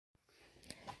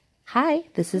Hi,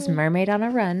 this is Mermaid on a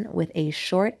Run with a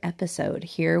short episode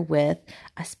here with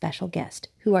a special guest.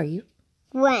 Who are you?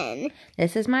 Gwen.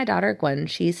 This is my daughter, Gwen.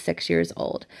 She's 6 years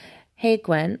old. Hey,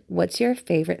 Gwen, what's your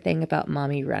favorite thing about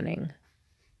Mommy running?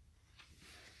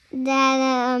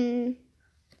 That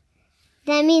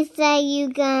means that you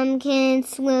can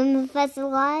swim with us a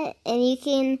lot, and you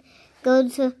can go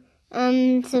to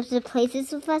the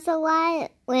places with us a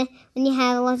lot when you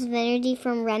have lots of energy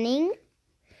from running.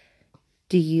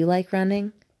 Do you like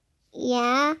running?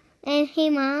 Yeah. And hey,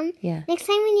 Mom. Yeah. Next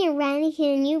time when you're running,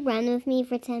 can you run with me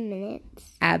for 10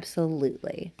 minutes?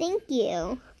 Absolutely. Thank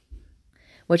you.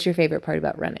 What's your favorite part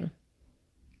about running?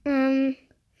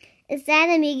 It's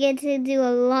that you get to do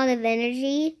a lot of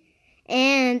energy,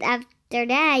 and after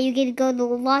that, you get to go to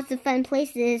lots of fun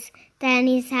places that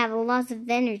needs to have lots of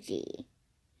energy.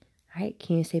 All right,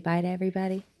 can you say bye to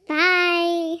everybody?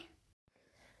 Bye.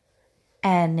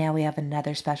 And now we have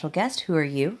another special guest. Who are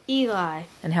you? Eli.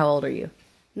 And how old are you?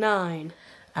 9.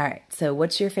 All right, so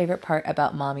what's your favorite part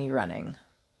about Mommy running?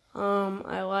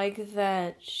 I like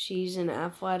that she's an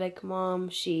athletic mom.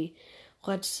 She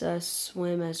lets us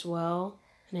swim as well,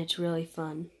 and it's really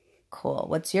fun. Cool.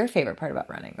 What's your favorite part about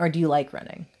running? Or do you like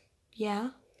running? Yeah.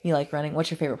 You like running?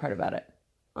 What's your favorite part about it?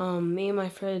 Me and my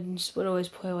friends would always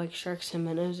play like sharks and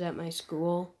minnows at my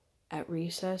school at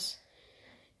recess.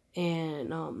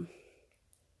 And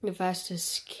the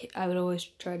fastest I would always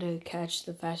try to catch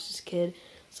the fastest kid.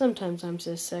 Sometimes I'm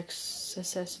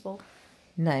successful.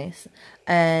 Nice.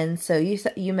 And so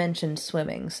you mentioned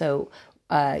swimming. So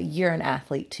you're an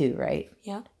athlete too, right?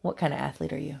 Yeah. What kind of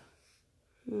athlete are you?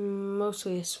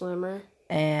 Mostly a swimmer.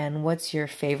 And what's your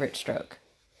favorite stroke?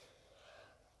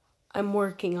 I'm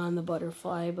working on the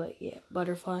butterfly, but yeah,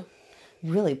 butterfly.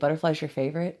 Really? Butterfly's your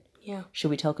favorite? Yeah. Should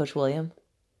we tell Coach William?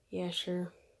 Yeah,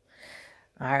 sure.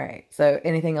 All right. So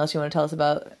anything else you want to tell us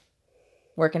about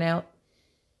working out?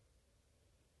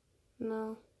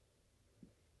 No.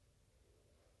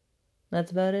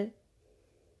 That's about it?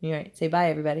 All right. Say bye,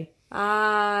 everybody.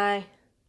 Bye.